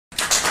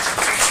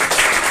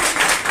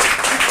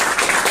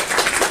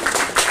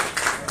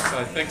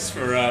So thanks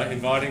for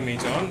inviting me,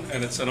 John,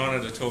 and it's an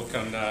honour to talk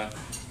on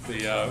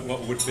what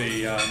would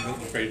be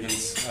Milton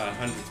Friedman's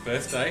 100th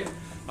birthday.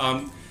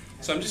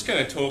 So I'm just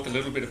going to talk a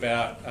little bit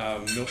about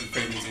Milton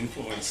Friedman's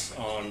influence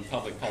on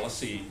public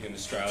policy in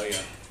Australia,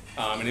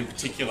 and in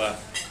particular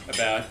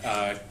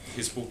about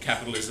his book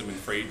Capitalism and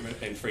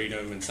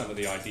Freedom and some of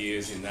the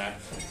ideas in that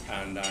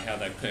and how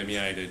they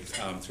permeated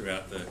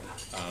throughout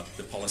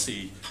the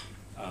policy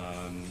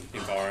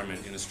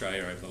environment in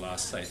Australia over the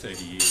last, say,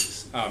 30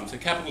 years. So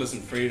Capitalism,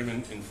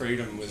 and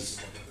Freedom was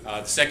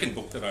the second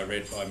book that I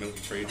read by Milton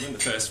Friedman. The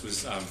first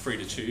was Free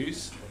to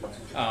Choose.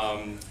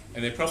 And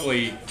they're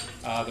probably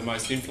the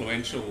most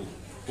influential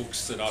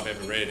books that I've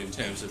ever read in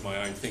terms of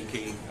my own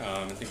thinking.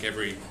 I think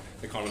every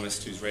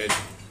economist who's read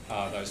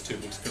those two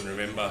books can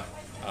remember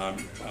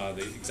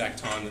the exact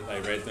time that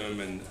they read them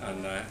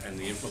and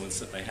the influence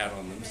that they had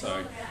on them.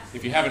 So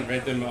if you haven't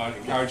read them, I'd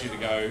encourage you to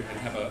go and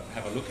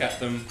have a look at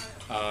them.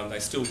 They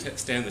still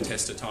stand the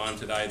test of time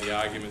today. The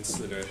arguments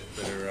that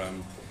are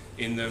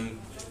in them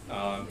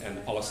and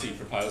the policy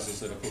proposals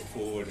that are put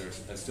forward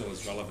are still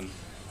as relevant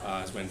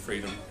as when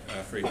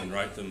Friedman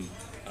wrote them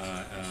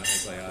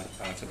as they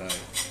are today.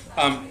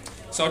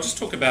 So I'll just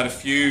talk about a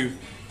few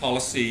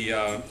policy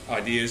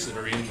ideas that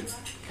are in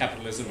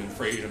Capitalism and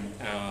Freedom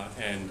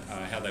and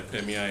how they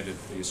permeated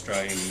the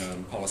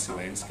Australian policy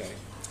landscape.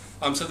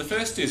 So the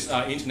first is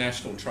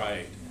international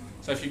trade.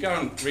 So if you go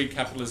and read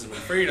Capitalism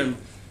and Freedom,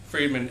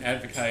 Friedman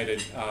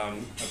advocated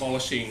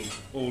abolishing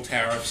all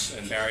tariffs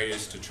and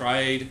barriers to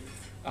trade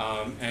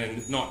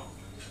and not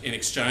in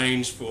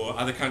exchange for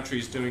other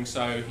countries doing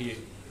so. He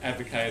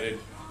advocated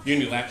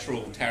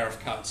unilateral tariff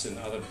cuts and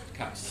other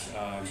cuts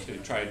to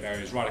trade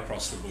barriers right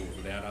across the board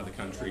without other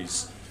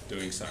countries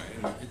doing so.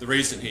 And the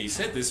reason he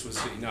said this was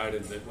that he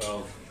noted that,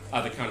 well,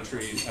 other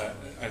countries,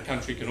 a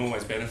country can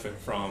always benefit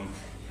from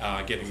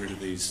getting rid of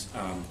these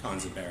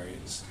kinds of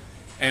barriers.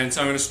 And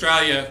so in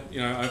Australia,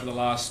 over the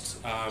last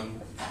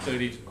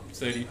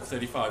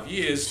 35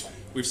 years,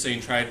 we've seen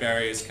trade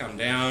barriers come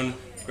down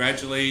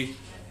gradually,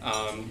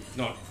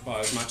 not by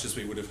as much as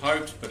we would have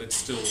hoped, but it's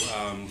still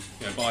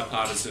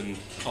bipartisan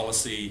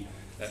policy,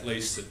 at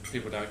least, that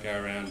people don't go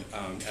around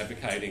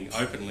advocating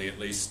openly, at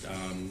least,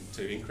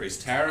 to increase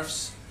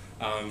tariffs.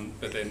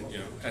 But then,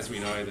 as we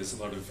know, there's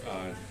a lot of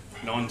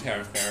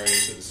non-tariff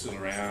barriers that are still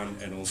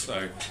around, and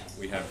also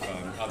we have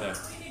other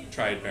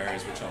trade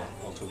barriers, which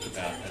I'll talk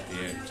about at the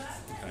end.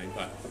 Okay,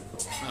 but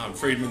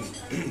Friedman,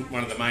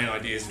 one of the main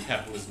ideas in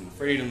Capitalism and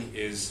Freedom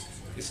is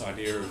this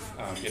idea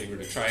of getting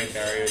rid of trade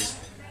barriers,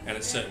 and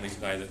it's certainly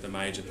today that the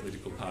major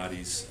political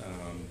parties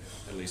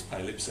at least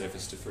pay lip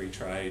service to free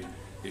trade,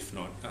 if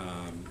not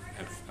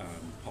have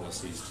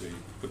policies to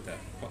put that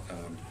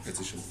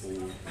position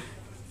forward.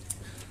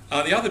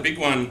 The other big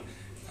one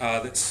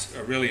that's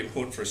really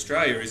important for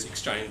Australia is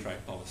exchange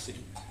rate policy.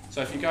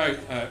 So if you go,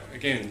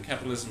 again,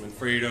 Capitalism and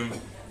Freedom,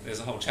 there's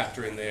a whole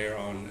chapter in there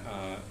on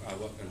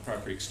what an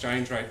appropriate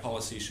exchange rate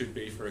policy should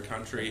be for a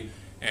country,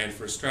 and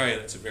for Australia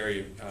that's a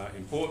very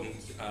important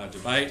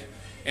debate,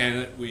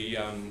 and we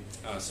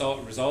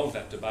resolved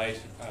that debate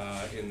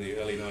in the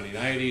early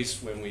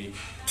 1980s when we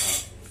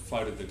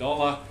floated the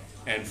dollar.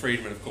 And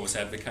Friedman, of course,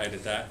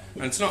 advocated that.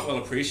 And it's not well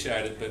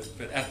appreciated,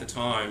 but at the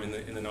time, in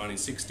the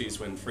 1960s,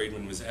 when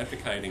Friedman was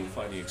advocating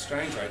floating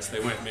exchange rates,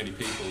 there weren't many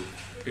people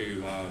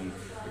who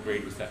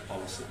agreed with that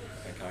policy.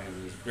 Okay, and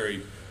there was a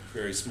very,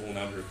 very small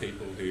number of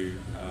people who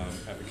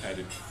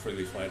advocated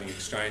freely floating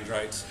exchange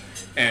rates.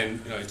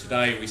 And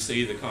today we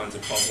see the kinds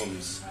of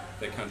problems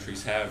that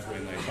countries have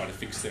when they try to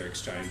fix their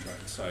exchange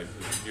rates. So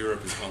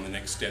Europe has gone the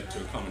next step to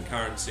a common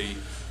currency,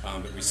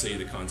 but we see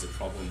the kinds of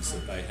problems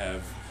that they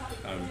have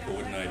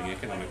coordinating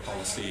economic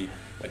policy,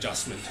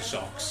 adjustment to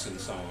shocks and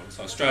so on.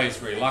 So Australia's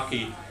very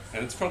lucky,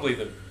 and it's probably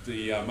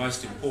the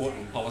most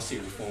important policy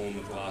reform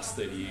of the last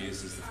 30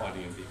 years is the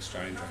floating of the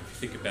exchange rate.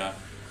 If you think about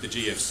the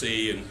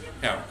GFC and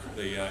how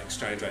the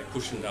exchange rate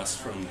cushioned us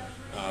from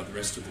the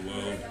rest of the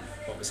world,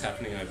 what was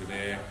happening over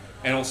there,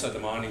 and also the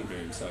mining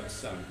boom. So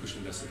it's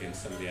cushioned us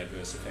against some of the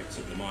adverse effects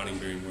of the mining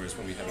boom, whereas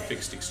when we have a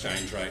fixed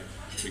exchange rate,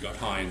 we got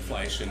high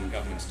inflation,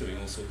 governments doing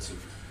all sorts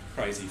of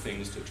crazy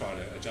things to try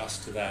to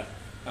adjust to that.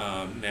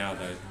 Now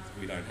that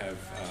we don't have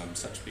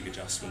such big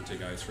adjustment to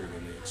go through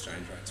when the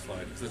exchange rate's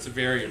floating. So it's a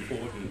very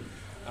important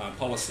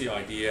policy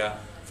idea.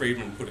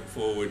 Friedman put it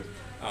forward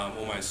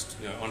almost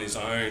on his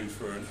own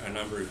for a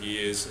number of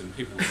years, and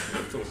people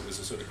thought it was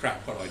a sort of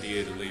crackpot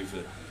idea to leave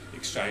the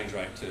exchange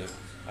rate to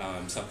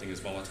something as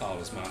volatile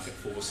as market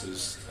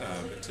forces.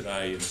 But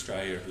today in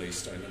Australia, at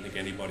least, I don't think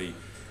anybody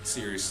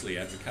seriously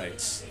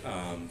advocates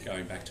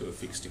going back to a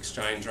fixed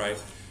exchange rate.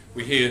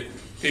 We hear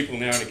people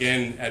now and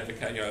again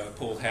advocate,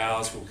 Paul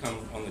Howes will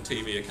come on the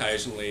TV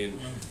occasionally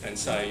and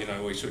say,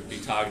 we should be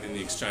targeting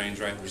the exchange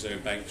rate, the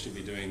Reserve Bank should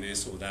be doing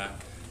this or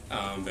that.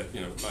 But,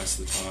 most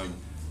of the time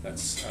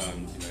that's,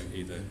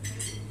 either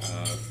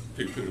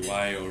poo-pooed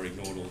away or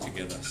ignored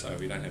altogether. So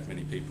we don't have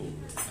many people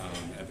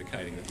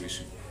advocating that we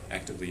should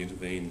actively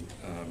intervene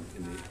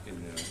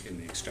in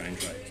the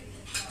exchange rate.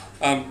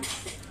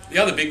 The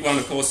other big one,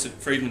 of course, that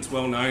Friedman's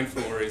well known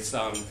for is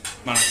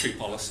monetary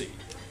policy.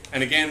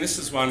 And again, this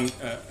is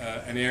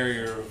an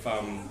area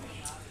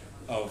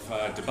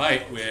of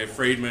debate where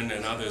Friedman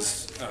and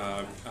others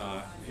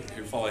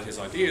who followed his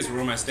ideas were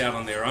almost out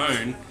on their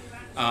own,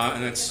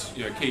 and it's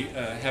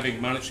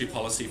having monetary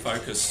policy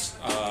focused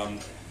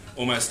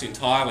almost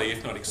entirely,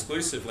 if not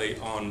exclusively,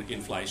 on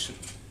inflation.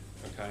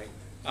 Okay,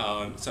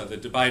 so the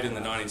debate in the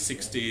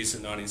 1960s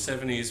and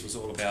 1970s was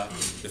all about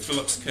the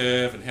Phillips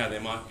curve and how there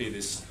might be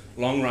this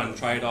long-run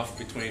trade-off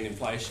between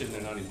inflation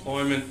and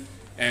unemployment.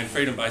 And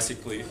Friedman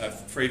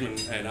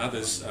and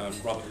others,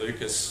 Robert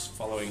Lucas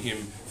following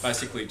him,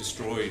 basically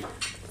destroyed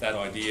that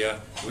idea.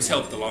 It was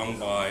helped along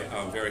by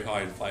very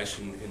high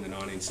inflation in the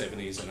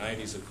 1970s and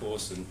 80s, of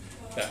course, and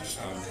that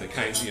the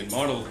Keynesian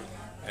model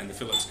and the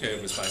Phillips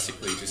curve was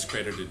basically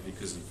discredited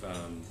because of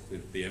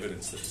the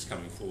evidence that was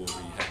coming forward.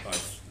 We had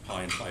both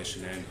high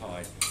inflation and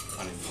high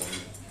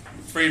unemployment.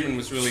 Friedman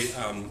was really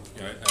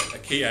a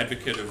key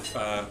advocate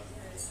of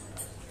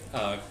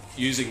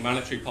using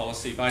monetary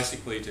policy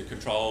basically to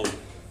control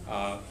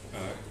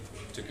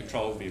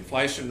the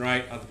inflation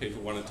rate. Other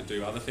people wanted to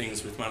do other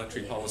things with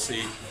monetary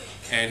policy,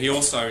 and he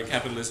also, in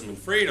Capitalism and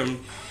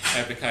Freedom,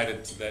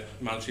 advocated that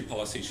monetary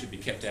policy should be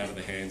kept out of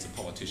the hands of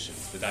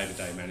politicians, the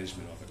day-to-day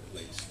management of it at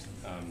least.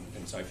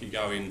 And so if you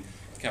go in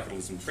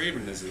Capitalism and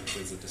Freedom, there's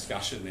a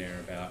discussion there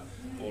about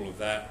all of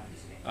that.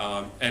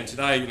 And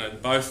today,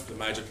 both the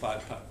major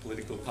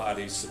political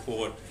parties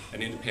support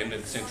an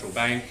independent central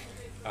bank.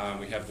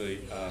 We have the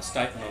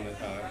statement on the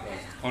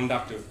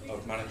conduct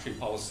of monetary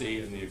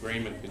policy and the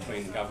agreement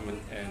between the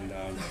government and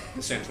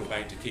the central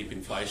bank to keep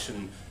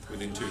inflation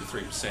within 2 to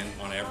 3%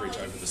 on average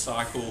over the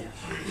cycle.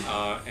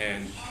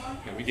 And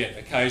we get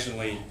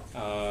occasionally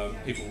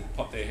people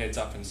pop their heads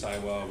up and say,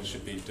 well, we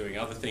should be doing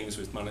other things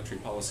with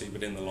monetary policy,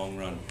 but in the long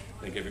run,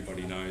 I think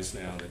everybody knows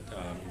now that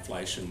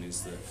inflation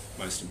is the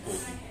most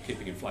important,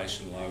 keeping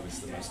inflation low is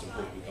the most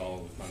important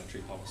goal of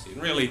monetary policy.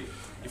 And really,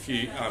 if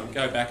you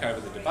go back over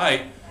the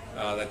debate,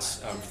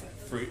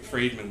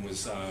 Friedman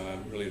was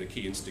really the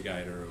key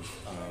instigator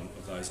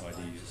of those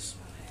ideas.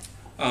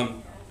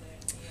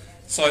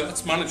 So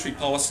that's monetary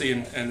policy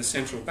and the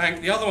central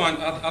bank. The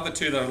other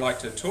two that I'd like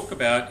to talk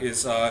about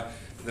is that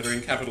are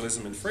in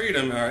Capitalism and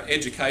Freedom are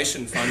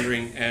education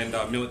funding and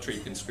military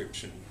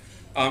conscription.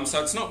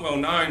 So it's not well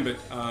known,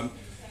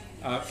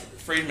 but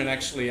Friedman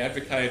actually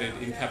advocated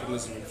in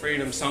Capitalism and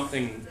Freedom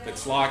something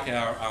that's like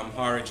our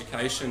higher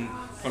education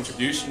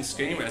contribution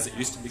scheme, as it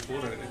used to be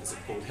called. I don't know, is it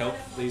called HELP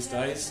these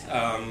days?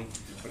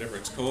 Whatever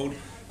it's called.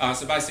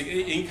 So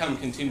basically, income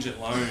contingent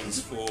loans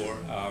for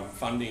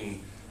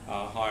funding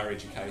higher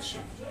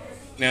education.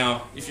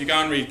 Now, if you go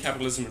and read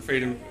Capitalism and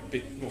Freedom a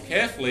bit more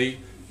carefully,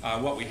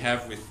 what we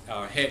have with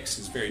HECS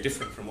is very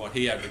different from what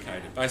he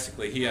advocated.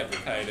 Basically, he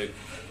advocated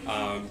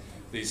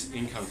these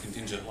income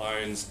contingent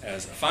loans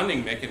as a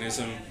funding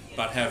mechanism,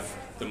 but have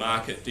the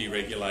market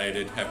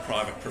deregulated, have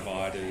private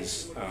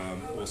providers,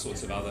 all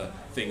sorts of other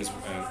things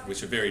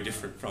which are very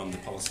different from the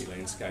policy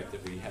landscape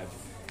that we have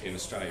in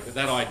Australia. But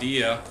that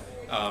idea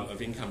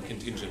of income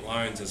contingent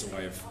loans as a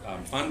way of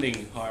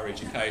funding higher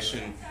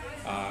education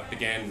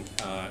began,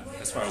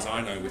 as far as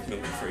I know, with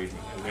Milton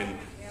Friedman. And when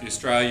the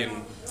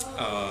Australian,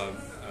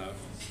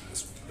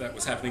 that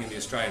was happening in the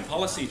Australian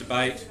policy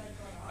debate,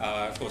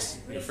 of course,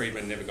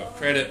 Friedman never got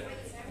credit.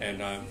 And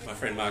my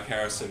friend Mark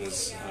Harrison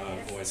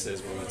always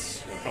says, well,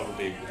 it's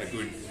probably a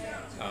good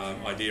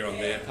idea on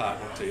their part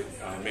not to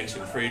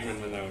mention Friedman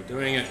when they were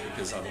doing it,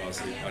 because otherwise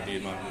the idea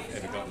might not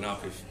have ever gotten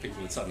up if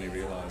people had suddenly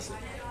realised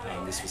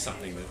that this was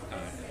something that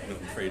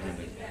Milton Friedman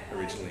had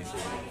originally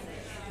thought of.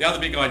 The other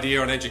big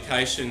idea on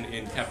education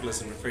in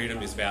Capitalism and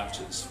Freedom is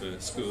vouchers for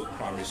school,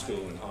 primary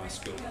school and high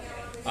school.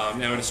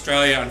 Now in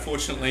Australia,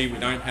 unfortunately, we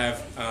don't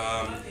have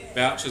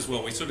vouchers.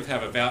 Well, we sort of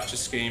have a voucher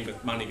scheme,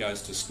 but money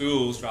goes to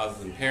schools rather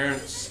than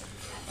parents.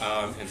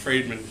 And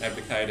Friedman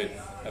advocated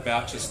a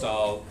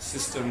voucher-style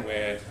system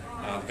where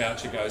the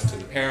voucher goes to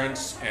the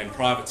parents, and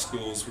private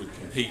schools would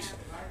compete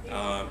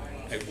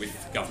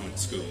with government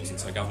schools. And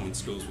so government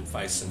schools would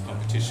face some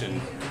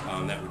competition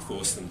that would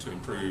force them to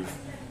improve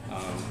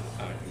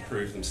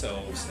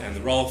themselves. And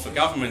the role for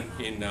government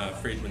in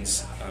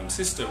Friedman's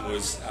system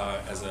was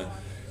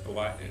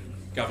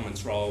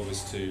government's role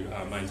was to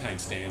maintain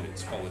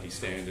standards, quality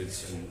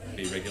standards, and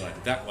be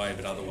regulated that way,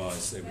 but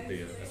otherwise there would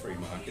be a free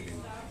market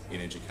in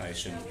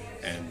education,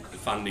 and the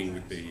funding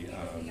would be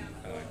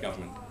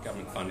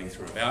government funding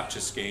through a voucher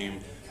scheme,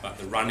 but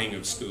the running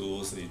of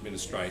schools, the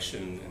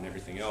administration and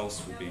everything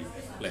else would be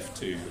left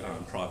to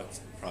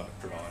private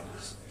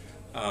providers.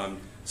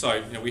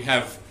 So we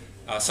have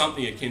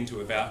something akin to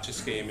a voucher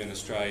scheme in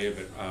Australia,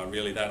 but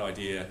really that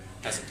idea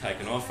hasn't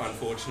taken off,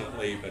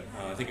 unfortunately, but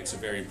I think it's a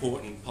very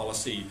important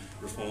policy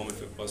reform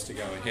if it was to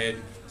go ahead,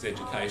 because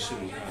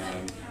education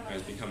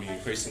is becoming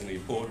increasingly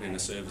important in a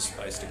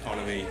service-based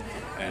economy,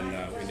 and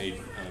we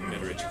need a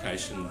better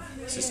education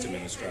system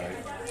in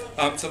Australia.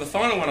 So the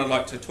final one I'd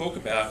like to talk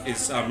about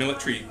is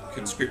military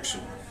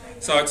conscription.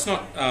 So it's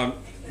not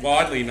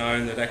widely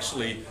known that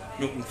actually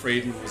Milton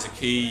Friedman was a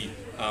key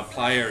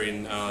player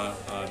in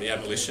the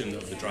abolition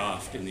of the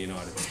draft in the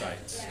United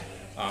States.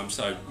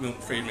 So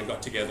Milton Friedman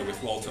got together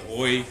with Walter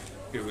Oy,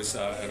 who was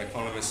an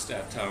economist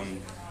at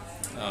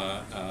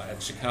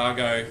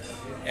Chicago,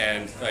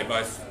 and they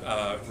both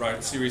wrote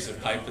a series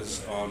of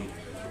papers on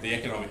the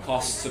economic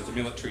costs of the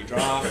military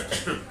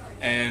draft.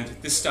 And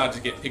this started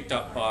to get picked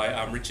up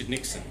by Richard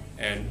Nixon,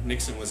 and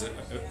Nixon was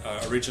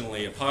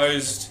originally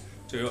opposed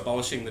to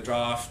abolishing the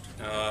draft,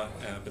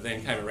 but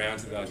then came around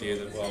to the idea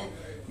that, well,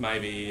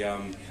 maybe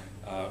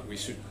we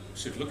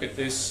should look at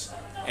this.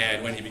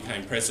 And when he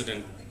became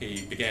president,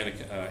 he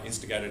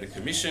instigated a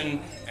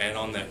commission, and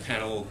on that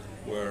panel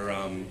were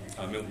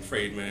Milton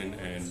Friedman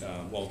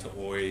and Walter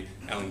Oy,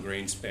 Alan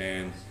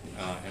Greenspan,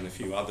 and a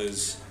few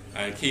others.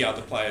 And key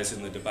other players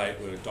in the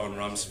debate were Don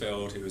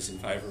Rumsfeld, who was in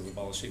favour of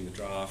abolishing the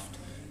draft.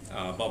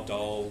 Bob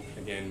Dole,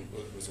 again,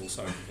 was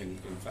also in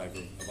favour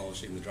of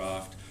abolishing the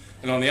draft.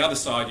 And on the other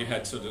side, you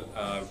had sort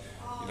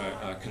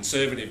of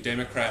conservative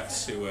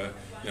Democrats who were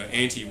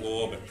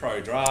anti-war but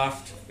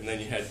pro-draft, and then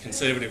you had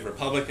conservative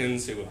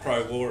Republicans who were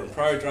pro-war and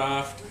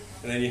pro-draft,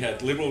 and then you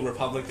had liberal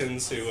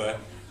Republicans who were,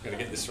 I'm going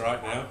to get this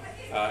right now,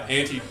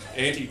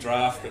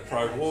 anti-draft but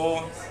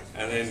pro-war,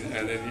 and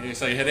then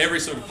so you had every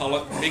sort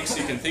of mix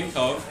you can think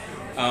of,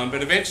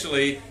 but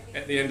eventually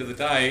at the end of the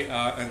day,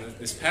 and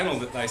this panel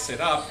that they set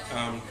up,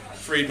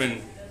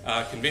 Friedman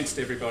convinced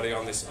everybody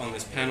on this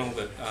panel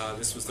that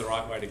this was the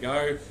right way to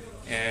go,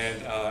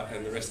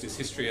 and the rest is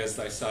history, as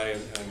they say,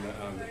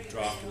 and the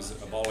draft was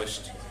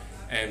abolished.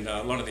 And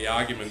a lot of the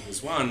argument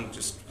was won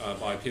just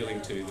by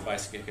appealing to the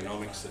basic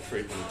economics that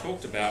Friedman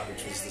talked about,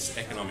 which was this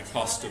economic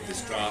cost of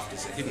this draft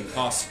as a hidden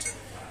cost.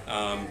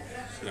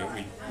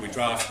 We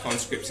draft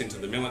conscripts into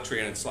the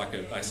military, and it's like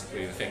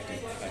basically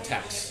effective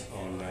tax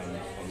on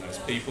those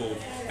people,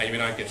 and we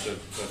don't get the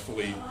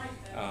fully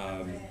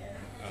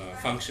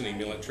functioning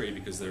military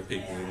because there are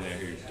people in there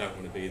who don't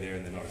want to be there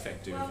and they're not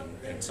effective,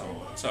 and so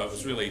on. So it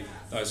was really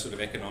those sort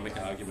of economic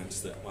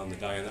arguments that won the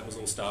day, and that was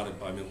all started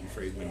by Milton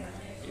Friedman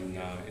in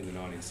the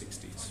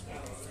 1960s.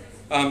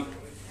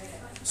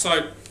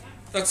 So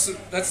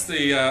that's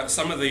the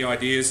some of the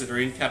ideas that are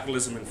in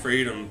Capitalism and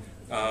Freedom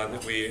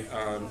that we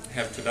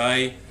have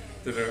today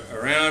that are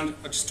around.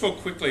 I'll just talk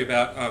quickly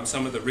about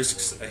some of the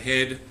risks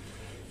ahead.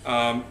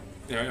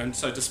 And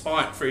so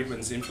despite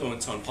Friedman's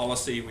influence on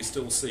policy, we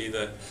still see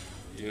the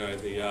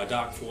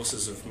dark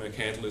forces of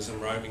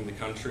mercantilism roaming the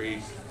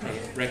country, trying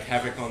to wreak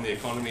havoc on the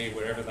economy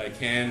wherever they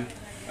can.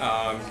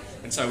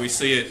 And so we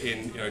see it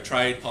in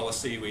trade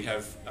policy. We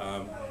have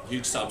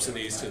huge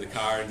subsidies to the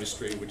car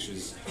industry, which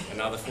is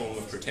another form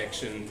of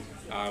protection,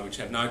 which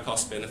have no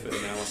cost-benefit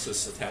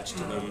analysis attached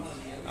to them,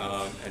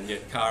 and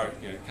yet car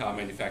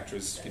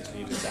manufacturers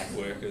continue to sack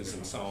workers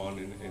and so on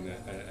in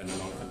a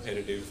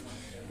non-competitive.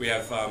 We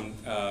have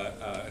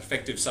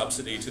effective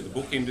subsidy to the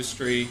book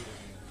industry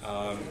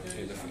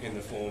in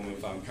the form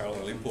of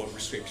parallel import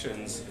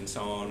restrictions and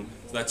so on.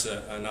 So that's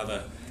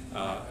another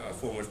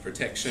form of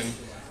protection.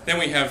 Then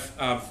we have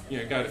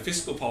go to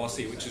fiscal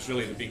policy, which is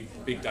really the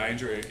big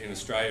danger in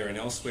Australia and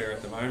elsewhere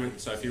at the moment.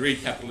 So if you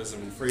read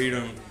Capitalism and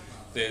Freedom,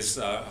 there's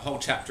a whole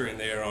chapter in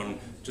there on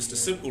just a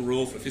simple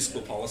rule for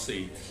fiscal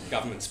policy,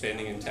 government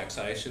spending and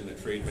taxation that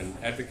Friedman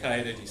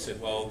advocated. He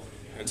said, well,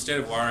 instead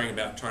of worrying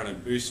about trying to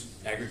boost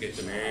aggregate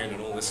demand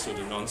and all this sort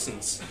of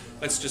nonsense,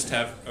 let's just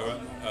have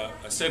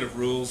a set of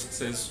rules that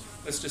says,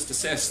 let's just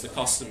assess the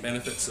costs and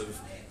benefits of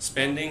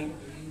spending,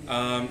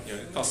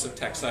 costs of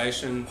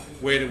taxation,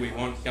 where do we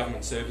want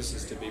government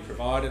services to be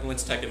provided, and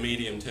let's take a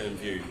medium-term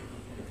view.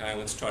 Okay,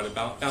 let's try to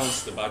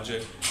balance the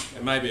budget,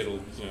 and maybe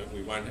we'll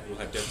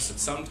have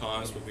deficits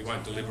sometimes, but we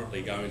won't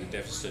deliberately go into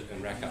deficit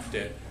and rack up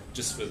debt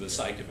just for the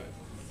sake of it.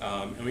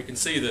 And we can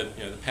see that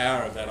the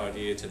power of that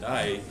idea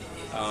today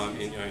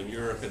in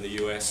Europe and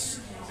the US,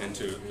 and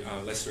to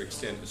a lesser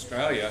extent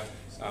Australia.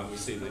 We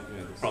see the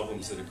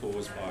problems that are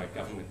caused by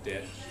government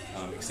debt,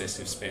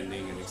 excessive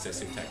spending and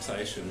excessive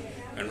taxation,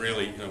 and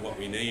really what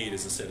we need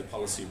is a set of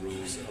policy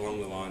rules along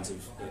the lines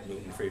of that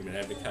Milton Friedman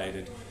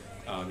advocated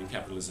in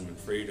Capitalism and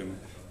Freedom,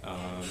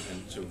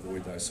 and to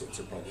avoid those sorts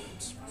of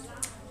problems.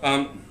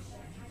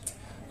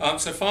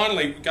 So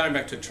finally, going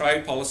back to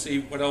trade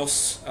policy, what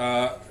else?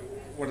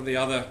 What are the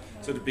other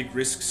sort of big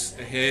risks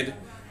ahead?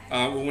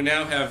 Well, we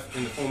now have,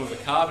 in the form of a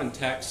carbon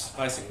tax,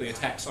 basically a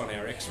tax on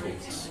our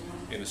exports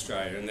in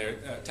Australia, and they're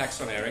a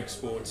tax on our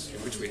exports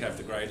in which we have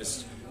the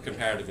greatest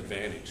comparative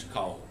advantage,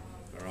 coal.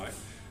 All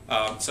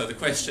right. So the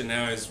question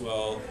now is,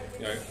 well,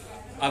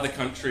 other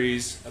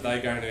countries, are they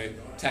going to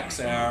tax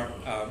our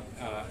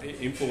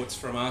imports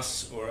from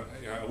us, or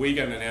are we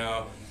going to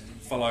now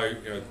follow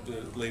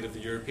the lead of the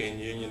European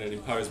Union and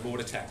impose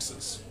border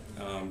taxes?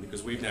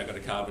 Because we've now got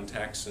a carbon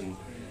tax and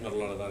not a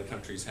lot of other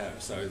countries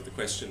have. So the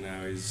question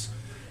now is,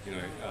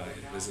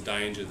 there's a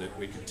danger that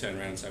we could turn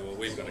around and say, well,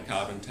 we've got a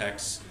carbon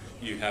tax,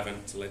 you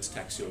haven't, so let's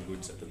tax your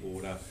goods at the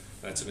border.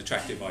 That's an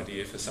attractive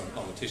idea for some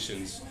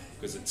politicians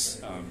because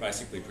it's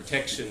basically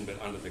protection, but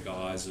under the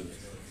guise of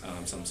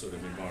some sort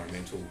of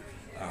environmental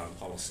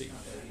policy.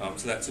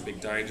 So that's a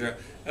big danger.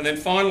 And then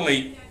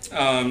finally,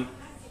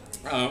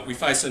 we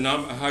face a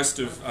host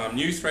of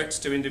new threats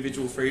to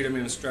individual freedom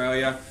in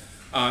Australia.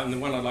 And the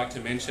one I'd like to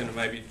mention, and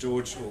maybe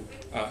George will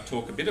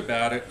talk a bit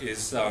about it,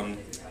 is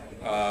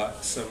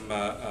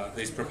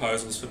these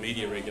proposals for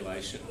media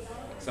regulation.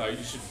 So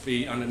you should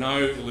be under no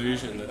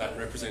illusion that that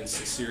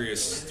represents a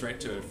serious threat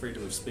to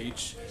freedom of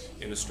speech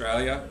in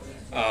Australia.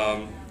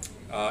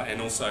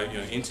 And also,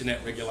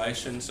 internet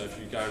regulation. So if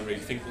you go and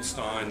read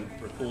Finkelstein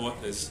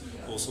report, there's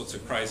all sorts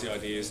of crazy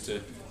ideas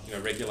to,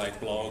 regulate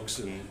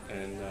blogs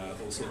and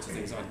all sorts of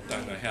things. I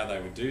don't know how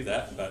they would do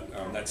that, but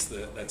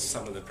that's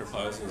some of the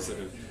proposals that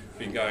have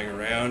been going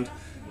around.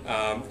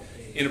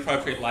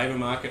 Inappropriate labour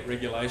market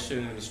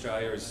regulation in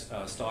Australia is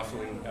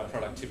stifling our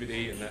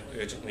productivity, and that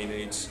urgently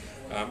needs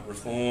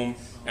reform.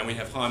 And we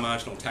have high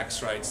marginal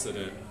tax rates that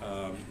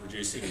are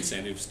reducing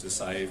incentives to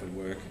save and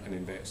work and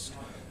invest.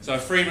 So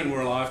if Friedman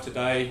were alive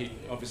today, he'd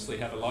obviously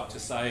have a lot to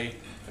say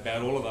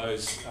about all of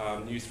those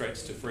new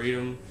threats to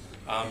freedom.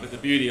 But the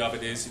beauty of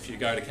it is, if you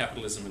go to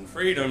Capitalism and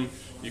Freedom,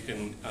 you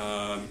can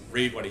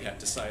read what he had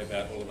to say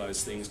about all of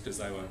those things,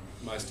 because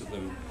most of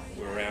them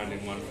were around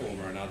in one form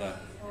or another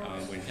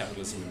when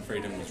Capitalism and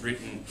Freedom was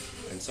written.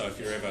 And so if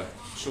you're ever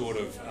short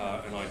of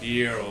an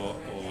idea or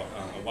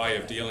a way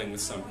of dealing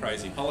with some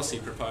crazy policy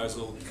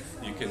proposal,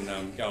 you can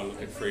go and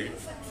look at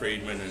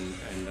Friedman,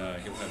 and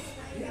he'll have,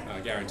 I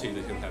guarantee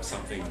that he'll have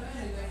something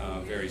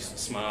very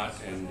smart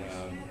and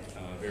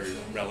very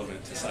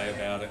relevant to say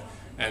about it.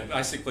 And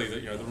basically,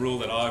 the rule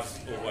that I've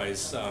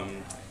always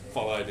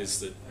followed is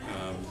that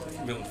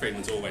Milton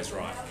Friedman's always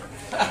right.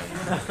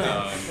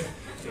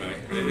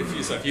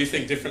 If you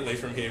think differently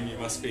from him, you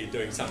must be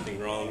doing something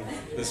wrong.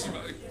 There's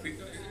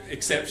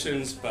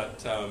exceptions, but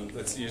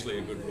that's usually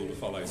a good rule to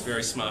follow. He's a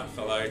very smart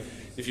fellow.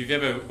 If you've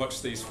ever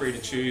watched these free to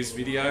choose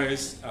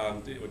videos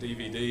or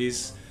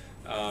DVDs,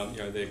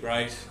 they're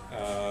great.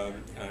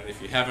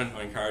 If you haven't,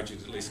 I encourage you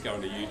to at least go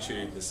onto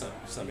YouTube. There's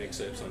some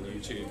excerpts on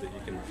YouTube that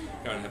you can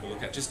go and have a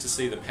look at, just to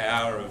see the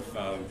power of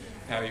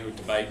how he would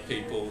debate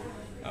people.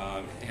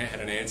 He had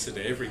an answer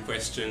to every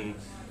question.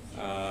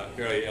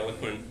 Very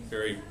eloquent,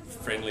 very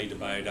friendly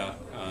debater,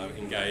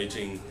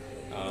 engaging.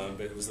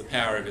 But it was the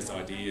power of his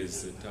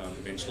ideas that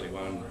eventually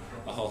won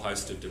a whole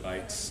host of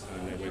debates,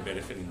 and we're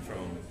benefiting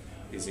from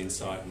his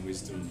insight and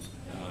wisdom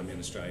in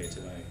Australia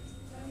today.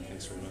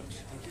 Thanks very much.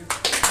 Thank you.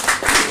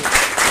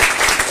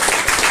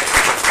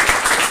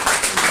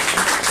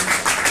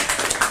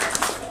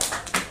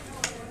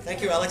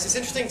 Thank you, Alex. It's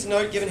interesting to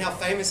note, given how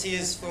famous he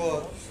is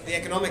for the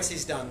economics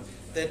he's done,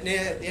 that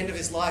near the end of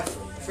his life,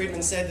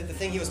 Friedman said that the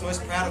thing he was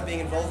most proud of being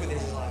involved with in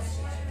his life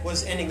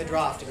was ending the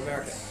draft in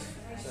America.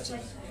 So it's an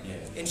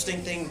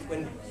interesting thing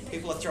when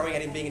people are throwing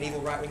at him being an evil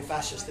right-wing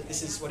fascist, that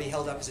this is what he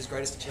held up as his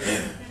greatest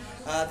achievement.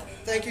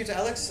 Thank you to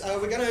Alex.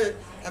 We're going to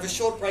have a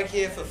short break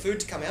here for food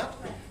to come out,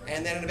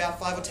 and then in about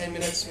 5 or 10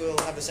 minutes we'll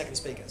have the second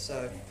speaker.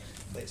 So,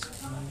 please.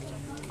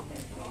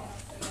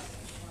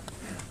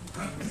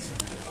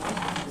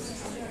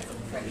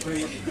 Thank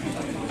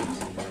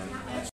you.